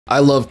I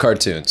love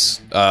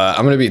cartoons.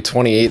 I'm gonna be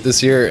 28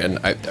 this year, and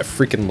I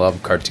freaking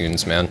love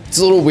cartoons, man. It's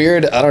a little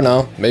weird, I don't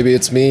know. Maybe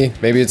it's me,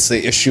 maybe it's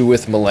the issue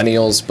with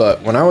millennials,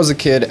 but when I was a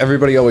kid,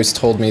 everybody always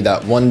told me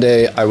that one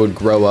day I would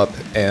grow up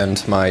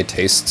and my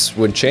tastes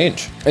would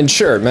change. And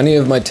sure, many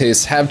of my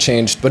tastes have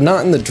changed, but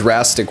not in the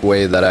drastic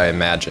way that I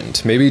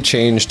imagined. Maybe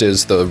changed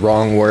is the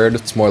wrong word,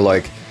 it's more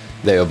like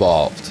they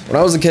evolved. When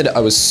I was a kid, I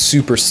was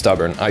super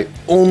stubborn. I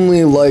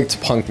only liked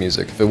punk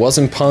music. If it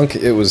wasn't punk,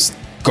 it was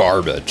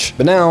garbage.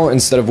 But now,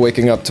 instead of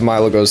waking up to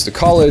Milo Goes to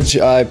College,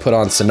 I put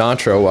on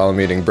Sinatra while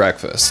I'm eating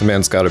breakfast. The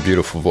man's got a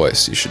beautiful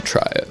voice, you should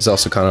try it. It's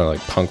also kind of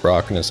like punk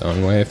rock in his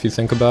own way if you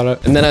think about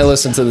it. And then I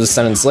listen to the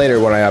sentence later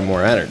when I have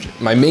more energy.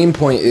 My main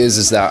point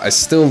is that I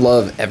still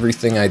love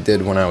everything I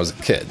did when I was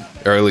a kid.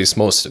 Or at least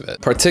most of it,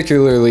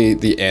 particularly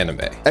the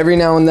anime. Every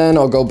now and then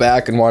I'll go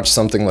back and watch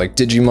something like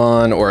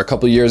Digimon, or a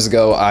couple years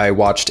ago I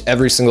watched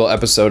every single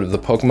episode of the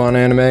Pokemon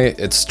anime.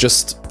 It's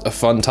just a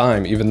fun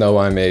time, even though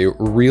I'm a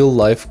real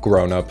life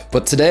grown-up.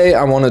 But today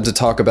I wanted to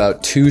talk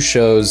about two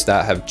shows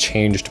that have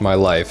changed my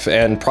life,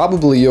 and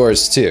probably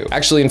yours too.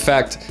 Actually, in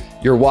fact,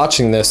 you're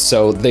watching this,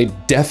 so they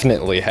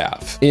definitely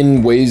have,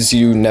 in ways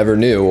you never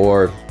knew,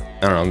 or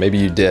I don't know, maybe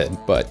you did,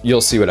 but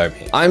you'll see what I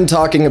mean. I'm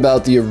talking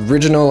about the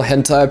original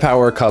hentai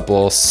power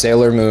couple,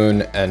 Sailor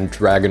Moon and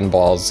Dragon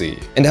Ball Z,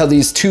 and how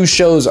these two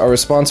shows are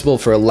responsible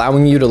for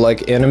allowing you to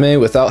like anime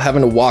without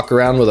having to walk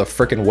around with a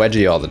frickin'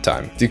 wedgie all the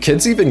time. Do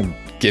kids even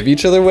give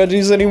each other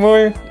wedgies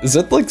anymore? Is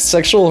that like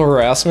sexual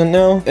harassment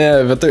now?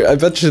 Yeah, I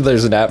bet you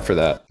there's an app for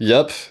that.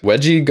 Yep,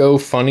 Wedgie Go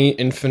Funny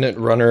Infinite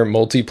Runner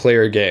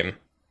multiplayer game.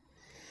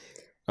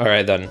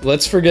 Alright then,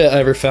 let's forget I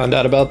ever found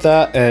out about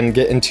that and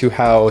get into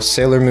how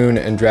Sailor Moon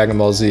and Dragon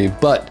Ball Z,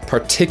 but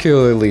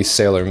particularly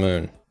Sailor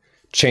Moon,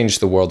 changed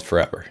the world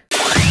forever.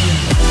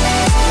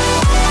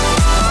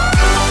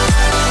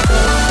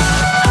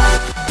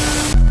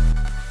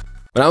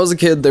 When I was a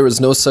kid, there was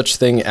no such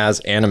thing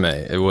as anime.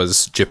 It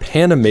was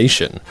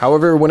Japanimation.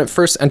 However, when it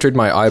first entered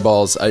my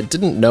eyeballs, I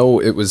didn't know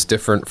it was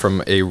different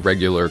from a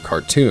regular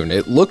cartoon.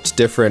 It looked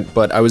different,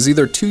 but I was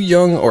either too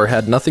young or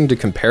had nothing to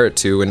compare it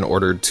to in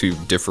order to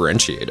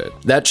differentiate it.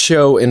 That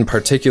show in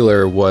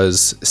particular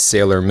was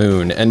Sailor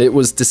Moon, and it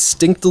was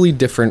distinctly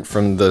different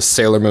from the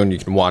Sailor Moon you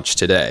can watch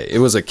today. It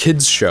was a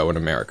kids show in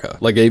America,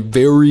 like a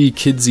very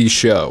kidsy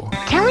show.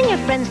 Telling your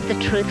friends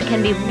the truth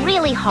can be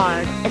really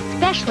hard,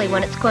 especially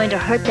when it's going to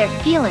hurt their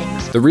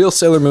feelings. The real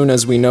Sailor Moon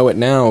as we know it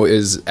now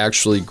is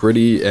actually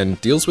gritty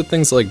and deals with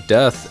things like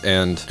death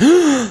and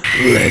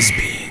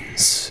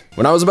lesbians.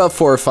 When I was about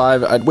 4 or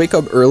 5, I'd wake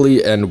up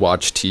early and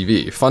watch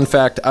TV. Fun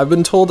fact, I've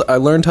been told I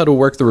learned how to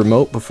work the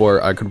remote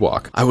before I could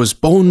walk. I was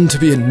born to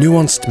be a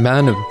nuanced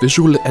man of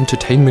visual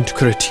entertainment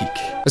critique.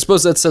 I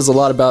suppose that says a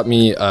lot about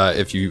me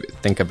if you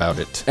think about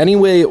it.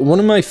 Anyway, one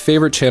of my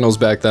favorite channels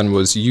back then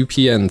was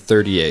UPN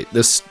 38.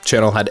 This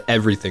channel had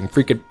everything.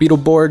 Freaking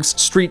Beetleborgs,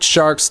 Street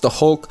Sharks, the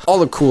Hulk, all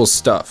the cool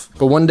stuff.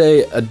 But one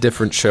day, a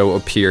different show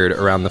appeared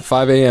around the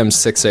 5 a.m.,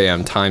 6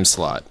 a.m. time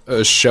slot.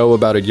 A show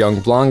about a young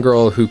blonde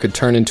girl who could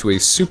turn into a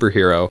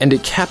superhero, and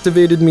it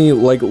captivated me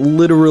like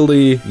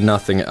literally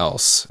nothing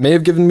else. May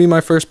have given me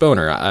my first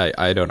boner,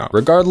 I don't know.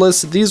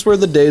 Regardless, these were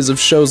the days of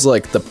shows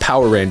like the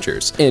Power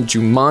Rangers and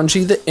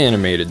Jumanji the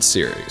Animated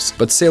Series.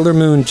 But Sailor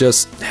Moon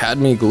just had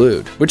me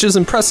glued, which is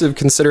impressive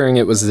considering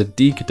it was the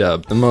Deke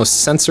dub, the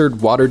most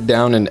censored, watered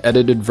down, and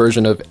edited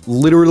version of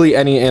literally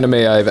any anime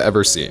I've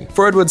ever seen.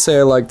 Freud would say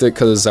I liked it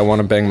because I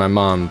want to bang my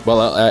mom. Well,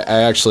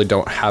 I actually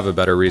don't have a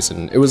better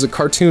reason. It was a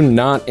cartoon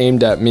not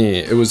aimed at me.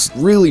 It was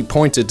really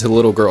pointed to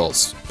little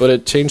girls, but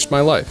it changed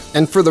my life.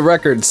 And for the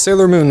record,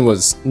 Sailor Moon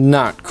was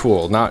not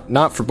cool,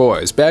 not for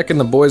boys. Back in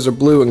the boys are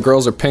blue and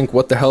girls are pink,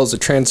 what the hell is a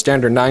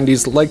transgender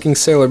 90s, liking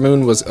Sailor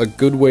Moon was a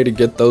good way to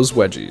get those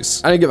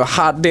wedgies. I didn't give a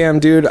hot damn,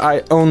 dude.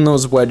 I own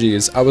those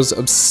wedgies. I was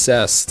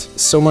obsessed.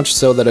 So much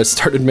so that I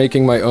started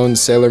making my own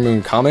Sailor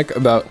Moon comic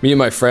about me and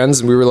my friends,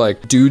 and we were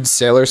like, dude,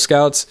 Sailor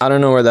Scouts? I don't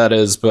know where that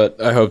is,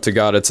 but I hope to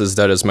God it's as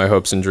dead as my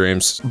hopes and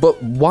dreams.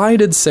 But why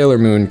did Sailor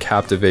Moon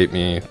captivate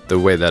me the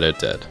way that it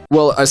did?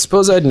 Well, I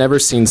suppose I'd never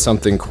seen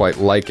something quite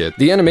like it.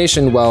 The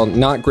animation, while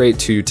not great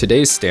to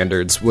today's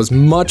standards, was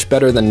much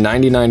better than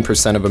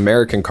 99% of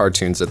American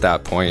cartoons at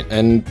that point,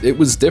 and it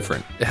was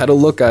different. It had a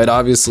look I'd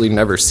obviously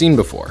never seen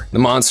before. The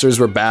monsters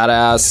were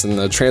badass, and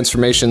the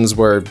transformations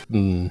were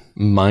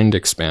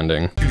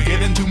mind-expanding.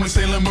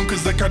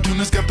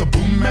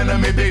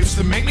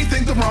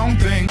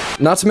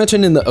 Not to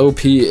mention in the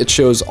OP, it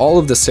shows all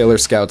of the Sailor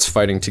Scouts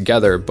fighting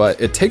together, but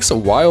it takes a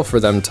while for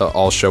them to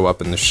all show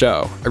up in the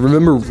show. I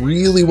remember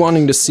really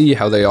wanting to see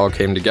how they all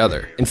came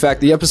together. In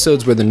fact, the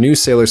episodes where the new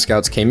Sailor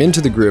Scouts came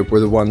into the group were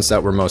the ones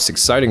that were most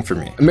exciting for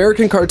me.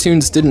 American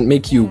cartoons didn't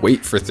make you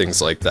wait for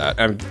things like that.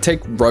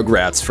 Take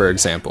Rugrats, for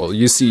example.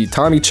 You see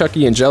Tommy,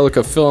 Chucky,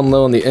 Angelica, Phil, and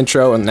Lil in the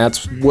intro, and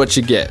that's what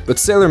you get. But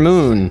Sailor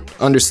Moon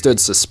understood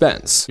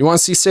suspense. You want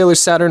to see Sailor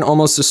Saturn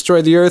almost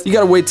destroy the Earth? You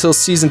gotta wait till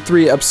season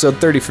 3, episode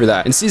 30 for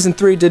that. And season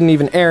 3 didn't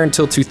even air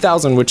until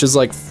 2000, which is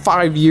like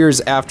 5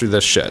 years after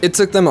this shit. It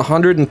took them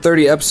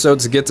 130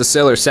 episodes to get to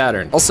Sailor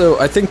Saturn. Also,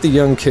 I think the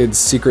young kids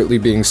secretly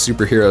being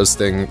superheroes this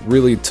thing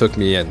really took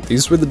me in.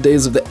 These were the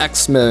days of the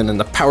X-Men and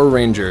the Power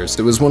Rangers.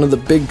 It was one of the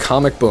big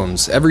comic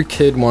booms. Every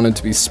kid wanted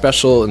to be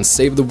special and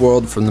save the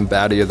world from the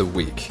baddie of the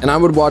week. And I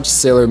would watch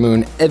Sailor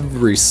Moon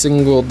every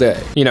single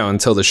day, you know,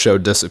 until the show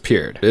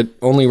disappeared. It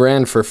only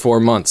ran for 4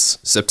 months,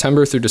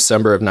 September through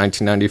December of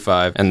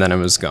 1995, and then it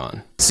was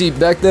gone. See,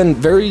 back then,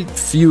 very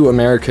few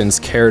Americans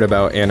cared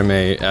about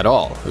anime at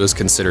all. It was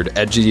considered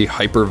edgy,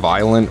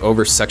 hyper-violent,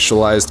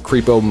 over-sexualized,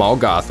 creepo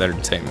mall-goth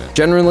entertainment.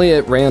 Generally,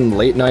 it ran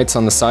late nights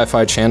on the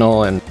Sci-Fi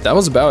Channel, and that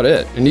was about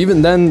it. And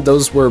even then,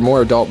 those were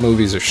more adult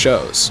movies or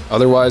shows.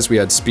 Otherwise, we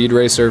had Speed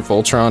Racer,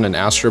 Voltron, and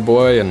Astro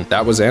Boy, and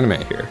that was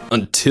anime here.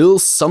 Until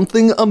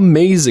something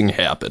amazing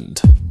happened.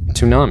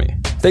 Toonami.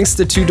 Thanks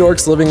to two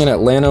dorks living in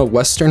Atlanta,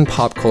 Western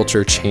pop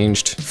culture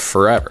changed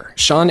forever.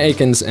 Sean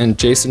Akins and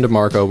Jason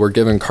DeMarco were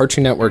given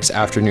Cartoon Network's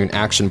afternoon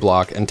action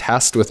block and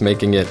tasked with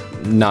making it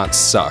not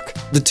suck.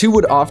 The two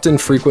would often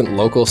frequent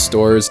local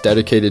stores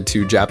dedicated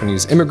to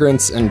Japanese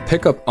immigrants and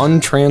pick up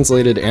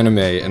untranslated anime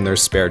in their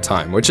spare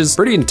time, which is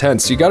pretty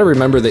intense. You gotta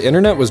remember the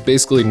internet was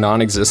basically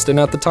non-existent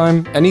at the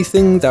time.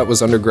 Anything that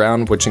was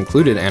underground, which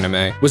included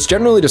anime, was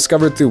generally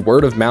discovered through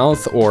word of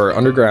mouth or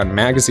underground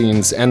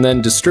magazines and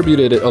then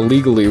distributed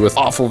illegally with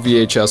awful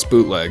VHS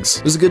bootlegs.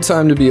 It was a good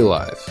time to be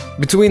alive.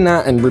 Between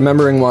that and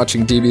remembering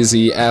watching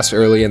DBZ ass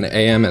early in the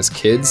AM as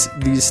kids,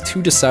 these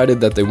two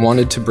decided that they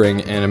wanted to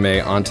bring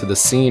anime onto the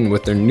scene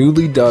with their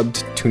newly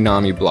dubbed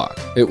Toonami block.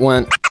 It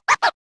went...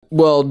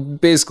 Well,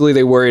 basically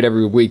they worried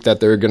every week that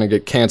they were gonna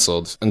get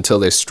canceled until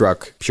they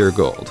struck pure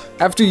gold.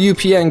 After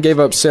UPN gave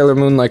up Sailor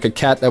Moon like a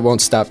cat that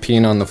won't stop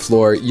peeing on the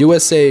floor,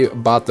 USA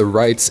bought the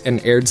rights and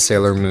aired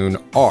Sailor Moon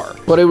R.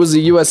 But it was a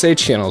USA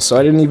channel, so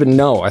I didn't even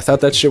know. I thought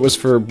that shit was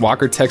for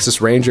Walker Texas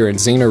Ranger and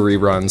Xena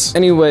reruns.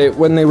 Anyway,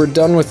 when they were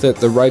done with it,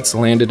 the rights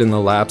landed in the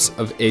laps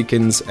of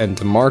Akins and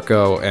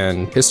DeMarco,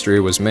 and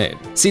history was made.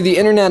 See, the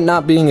internet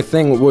not being a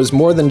thing was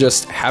more than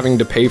just having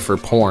to pay for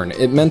porn.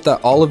 It meant that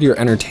all of your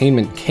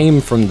entertainment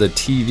came from the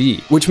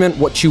TV, which meant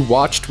what you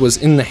watched was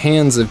in the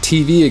hands of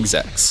TV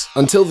execs.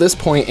 Until this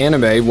point,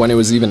 anime, when it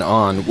was even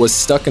on, was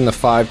stuck in the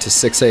 5 to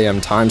 6 a.m.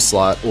 time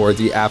slot or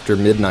the after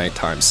midnight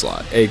time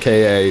slot,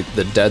 aka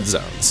the dead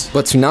zones.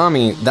 But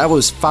Toonami, that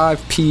was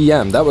 5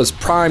 p.m. That was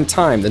prime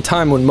time, the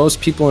time when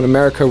most people in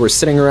America were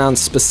sitting around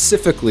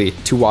specifically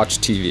to watch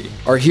TV.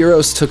 Our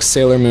heroes took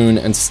Sailor Moon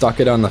and stuck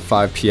it on the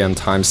 5 p.m.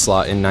 time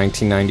slot in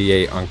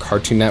 1998 on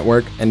Cartoon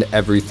Network, and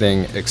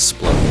everything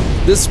exploded.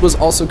 This was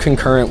also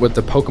concurrent with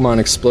the Pokemon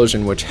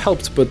explosion, which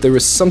helped, but there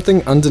was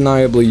something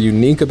undeniably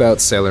unique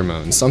about Sailor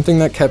Moon, something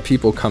that kept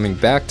people coming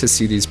back to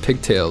see these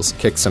pigtails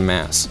kick some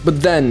ass.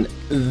 But then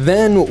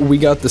we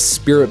got the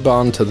spirit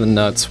bomb to the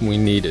nuts we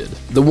needed.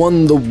 The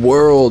one the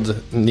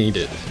world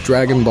needed.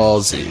 Dragon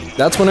Ball Z.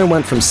 That's when I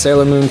went from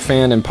Sailor Moon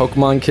fan and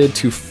Pokemon kid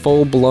to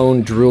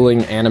full-blown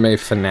drooling anime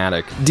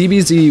fanatic.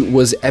 DBZ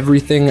was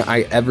everything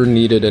I ever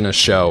needed in a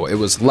show. It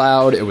was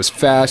loud, it was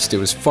fast, it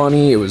was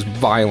funny, it was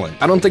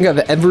violent. I don't think I've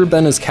ever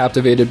been as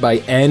captivated by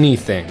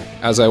anything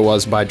as I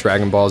was by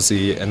Dragon Ball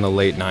Z in the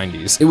late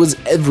 90s. It was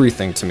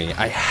everything to me.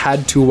 I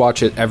had to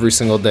watch it every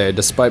single day,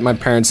 despite my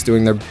parents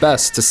doing their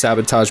best to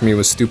sabotage me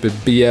with stupid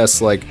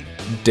BS like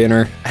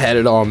dinner. I had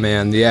it all,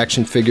 man. The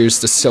action figures,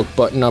 the silk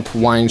button-up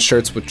Hawaiian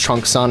shirts with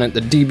trunks on it,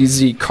 the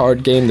DBZ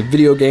card game, the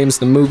video games,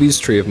 the movies.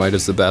 Tree of Might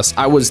is the best.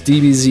 I was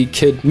DBZ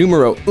kid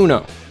numero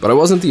uno. But I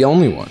wasn't the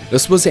only one.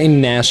 This was a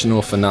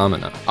national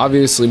phenomenon.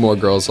 Obviously more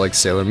girls like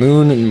Sailor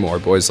Moon and more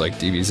boys like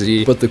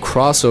DBZ, but the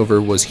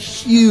crossover was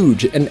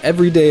huge, and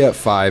every day at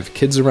 5,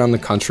 kids around the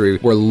country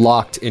were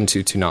locked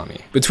into Toonami.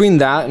 Between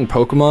that and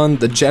Pokemon,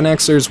 the Gen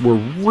Xers were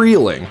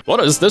reeling. What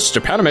is this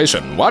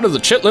Japanimation? Why do the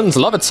chitlins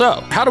love it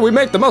so? How do we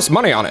make the most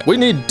money on it? We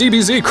need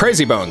DBZ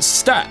Crazy Bones,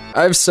 stat!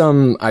 I have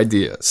some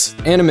ideas.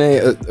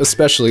 Anime,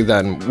 especially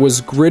then,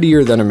 was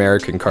grittier than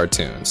American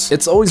cartoons.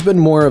 It's always been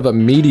more of a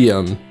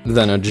medium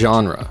than a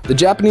genre. The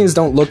Japanese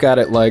don't look at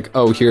it like,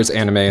 oh, here's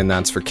anime and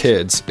that's for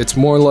kids. It's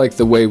more like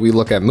the way we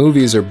look at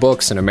movies or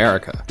books in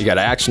America. You got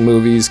action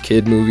movies,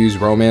 kid movies,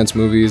 romance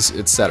movies,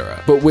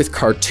 etc. But with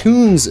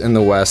cartoons in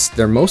the West,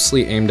 they're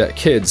mostly aimed at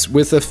kids,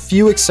 with a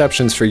few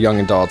exceptions for young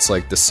adults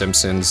like The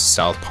Simpsons,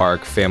 South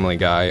Park, Family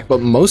Guy, but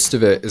most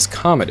of it is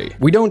comedy.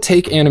 We don't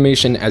take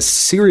animation as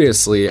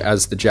seriously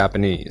as the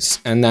Japanese,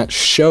 and that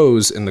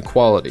shows in the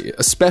quality,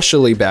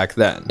 especially back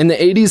then. In the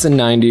 80s and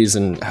 90s,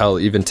 and hell,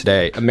 even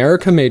today,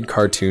 America made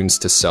cartoons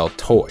to sell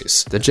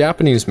toys. The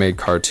Japanese made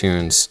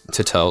cartoons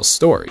to tell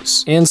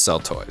stories and sell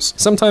toys,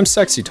 sometimes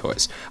sexy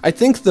toys. I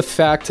think the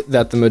fact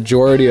that the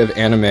majority of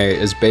anime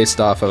is based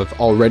off of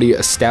already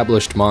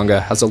established manga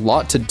has a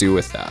lot to do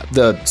with that.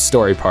 The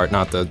story part,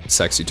 not the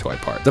sexy toy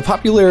part. The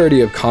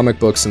popularity of comic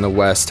books in the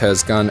West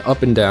has gone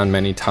up and down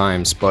many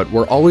times, but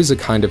we're always a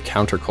kind of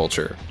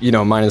counterculture. You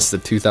know, minus the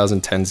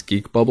 2010s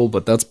geek bubble,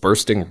 but that's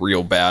bursting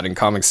real bad and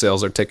comic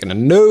sales are taking a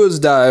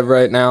nosedive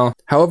right now.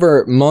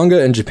 However,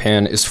 manga in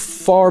Japan is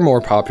far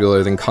more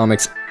popular than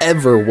comics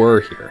ever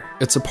were here.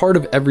 It's a part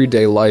of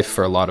everyday life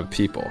for a lot of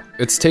people.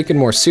 It's taken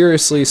more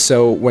seriously,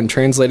 so when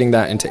translating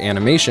that into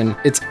animation,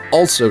 it's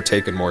also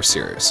taken more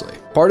seriously.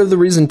 Part of the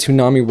reason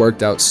Toonami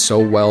worked out so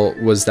well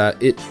was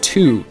that it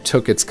too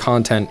took its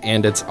content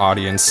and its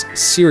audience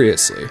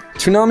seriously.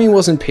 Toonami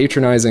wasn't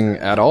patronizing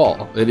at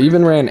all. It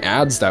even ran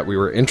ads that we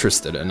were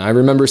interested in. I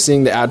remember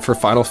seeing the ad for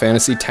Final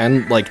Fantasy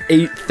X like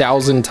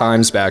 8,000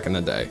 times back in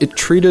the day. It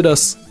treated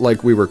us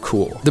like we were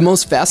cool. The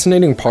most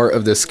fascinating part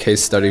of this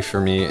case study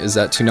for me is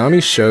that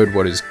Toonami showed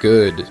what is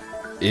good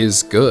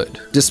is good.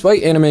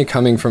 Despite anime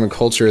coming from a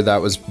culture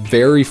that was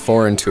very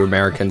foreign to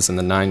Americans in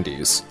the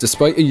 90s,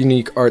 despite a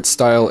unique art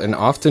style and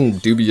often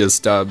dubious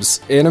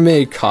dubs,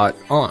 anime caught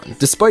on.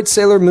 Despite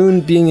Sailor Moon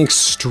being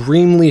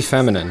extremely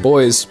feminine,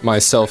 boys,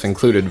 myself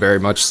included very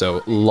much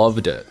so,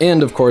 loved it.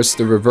 And of course,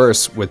 the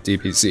reverse with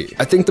DBZ.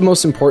 I think the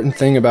most important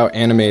thing about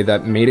anime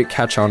that made it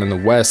catch on in the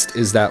West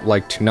is that,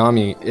 like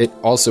Toonami, it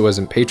also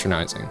isn't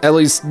patronizing. At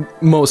least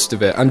most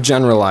of it. I'm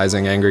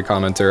generalizing, angry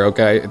commenter,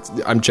 okay?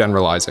 I'm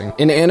generalizing.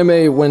 In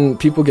anime, when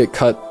people get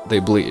cut, they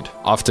bleed,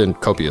 often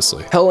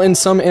copiously. Hell, in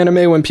some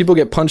anime, when people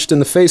get punched in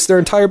the face, their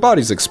entire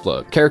bodies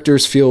explode.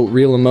 Characters feel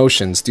real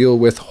emotions, deal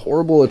with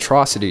horrible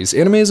atrocities.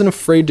 Anime isn't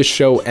afraid to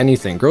show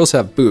anything. Girls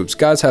have boobs,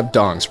 guys have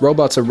dongs,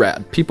 robots are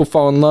rad, people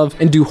fall in love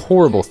and do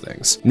horrible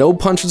things. No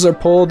punches are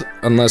pulled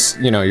unless,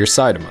 you know, you're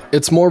Saitama.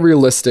 It's more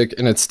realistic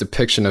in its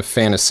depiction of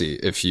fantasy,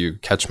 if you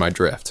catch my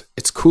drift.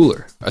 It's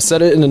cooler. I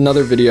said it in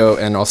another video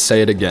and I'll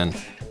say it again.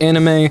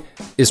 Anime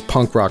is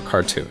punk rock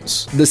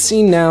cartoons. The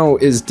scene now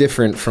is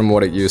different from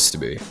what it used to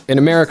be. In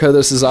America,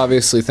 this is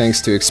obviously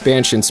thanks to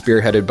expansion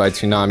spearheaded by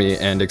Toonami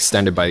and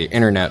extended by the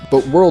internet,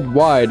 but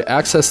worldwide,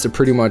 access to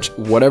pretty much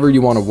whatever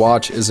you want to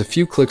watch is a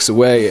few clicks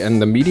away,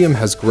 and the medium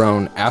has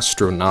grown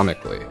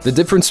astronomically. The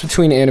difference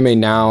between anime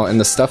now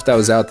and the stuff that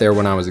was out there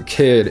when I was a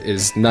kid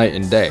is night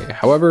and day.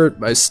 However,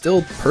 I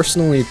still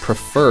personally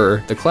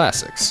prefer the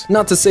classics.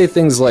 Not to say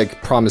things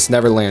like Promised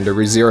Neverland or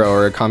ReZero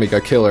or Akame ga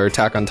Kill or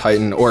Attack on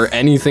Titan or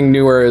anything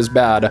newer is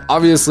bad.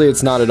 Obviously,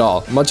 it's not at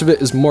all. Much of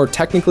it is more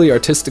technically,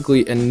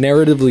 artistically, and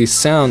narratively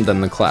sound than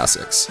the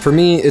classics. For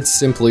me, it's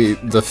simply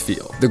the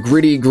feel. The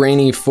gritty,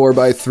 grainy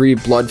 4x3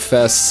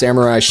 bloodfest,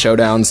 samurai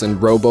showdowns,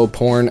 and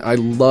robo-porn. I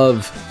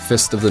love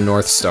Fist of the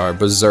North Star,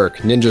 Berserk,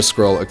 Ninja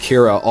Scroll,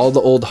 Akira, all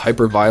the old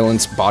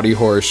hyper-violence body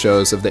horror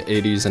shows of the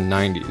 80s and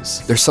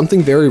 90s. There's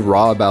something very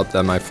raw about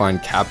them I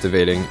find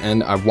captivating,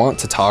 and I want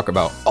to talk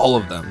about all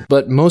of them.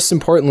 But most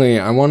importantly,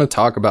 I want to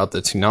talk about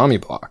the Toonami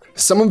block.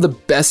 Some of the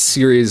best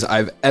series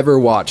I've ever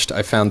watched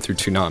I found through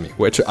Toonami,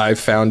 which I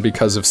found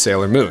because of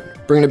Sailor Moon.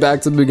 Bringing it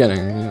back to the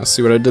beginning, you know,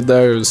 see what I did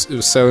there? It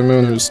was Sailor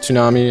Moon, it was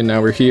Toonami, and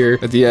now we're here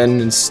at the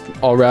end, and it's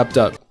all wrapped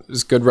up. It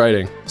was good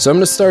writing. So I'm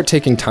gonna start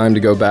taking time to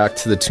go back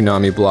to the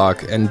Toonami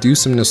block and do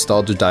some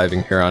nostalgia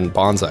diving here on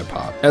Bonsai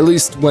Pop, at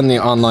least when the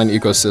online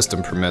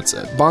ecosystem permits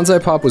it.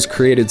 Bonsai Pop was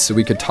created so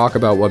we could talk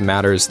about what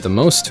matters the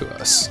most to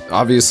us.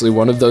 Obviously,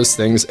 one of those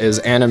things is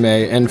anime,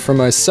 and for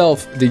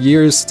myself, the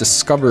years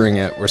discovering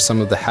it were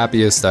some of the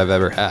happiest I've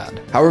ever had.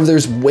 However,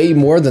 there's way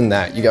more than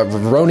that. You got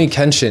Rurouni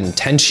Kenshin,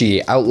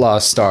 Tenchi, Outlaw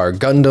Star,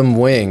 Gundam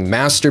Wing,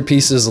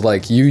 masterpieces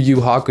like Yu Yu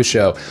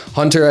Hakusho,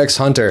 Hunter x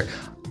Hunter.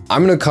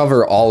 I'm gonna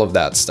cover all of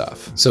that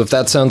stuff. So if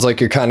that sounds like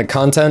your kind of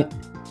content,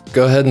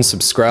 go ahead and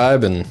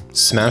subscribe and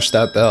smash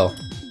that bell.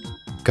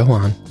 Go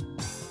on,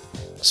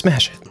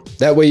 smash it.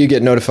 That way you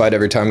get notified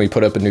every time we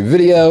put up a new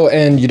video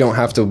and you don't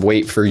have to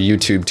wait for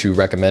YouTube to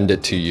recommend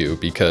it to you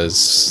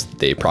because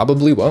they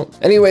probably won't.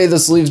 Anyway,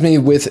 this leaves me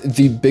with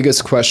the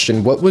biggest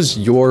question. What was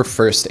your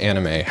first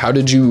anime? How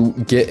did you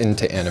get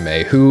into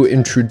anime? Who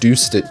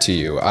introduced it to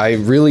you? I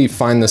really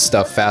find this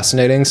stuff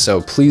fascinating,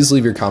 so please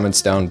leave your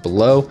comments down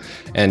below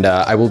and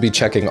I will be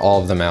checking all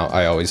of them out.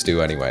 I always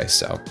do anyway,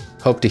 so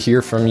hope to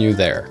hear from you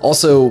there.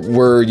 Also,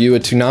 were you a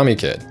Toonami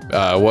kid?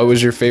 What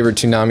was your favorite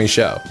Toonami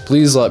show?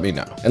 Please let me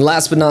know. And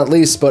last but not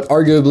least, but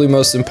arguably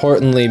most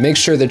importantly, make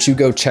sure that you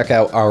go check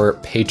out our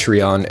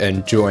Patreon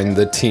and join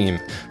the team.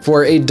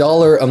 For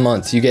 $1 a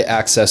month, you get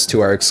access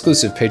to our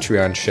exclusive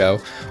Patreon show,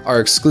 our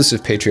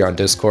exclusive Patreon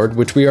Discord,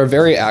 which we are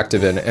very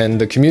active in,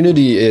 and the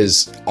community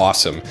is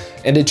awesome,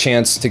 and a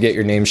chance to get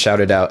your name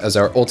shouted out as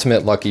our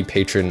ultimate lucky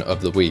patron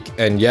of the week.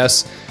 And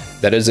yes,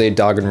 that is a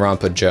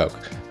Danganronpa joke.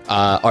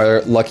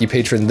 Our lucky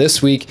patron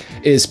this week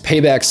is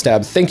Payback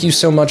Stab. Thank you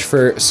so much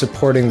for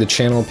supporting the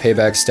channel,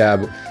 Payback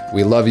Stab.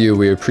 We love you,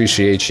 we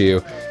appreciate you,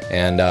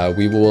 and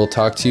we will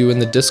talk to you in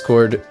the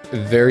Discord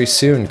very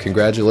soon.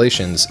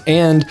 Congratulations.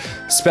 And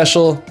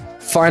special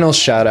final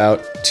shout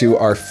out to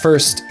our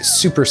first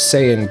Super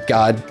Saiyan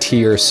God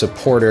tier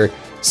supporter,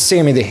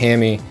 Sammy the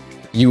Hammy.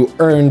 You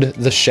earned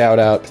the shout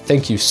out.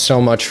 Thank you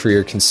so much for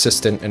your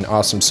consistent and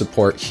awesome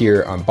support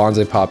here on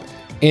Bonsai Pop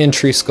and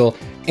Treesicle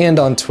and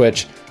on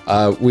Twitch.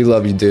 We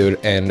love you, dude,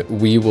 and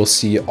we will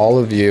see all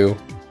of you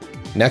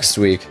next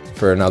week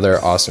for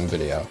another awesome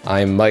video.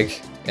 I'm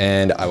Mike,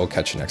 and I will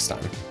catch you next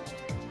time.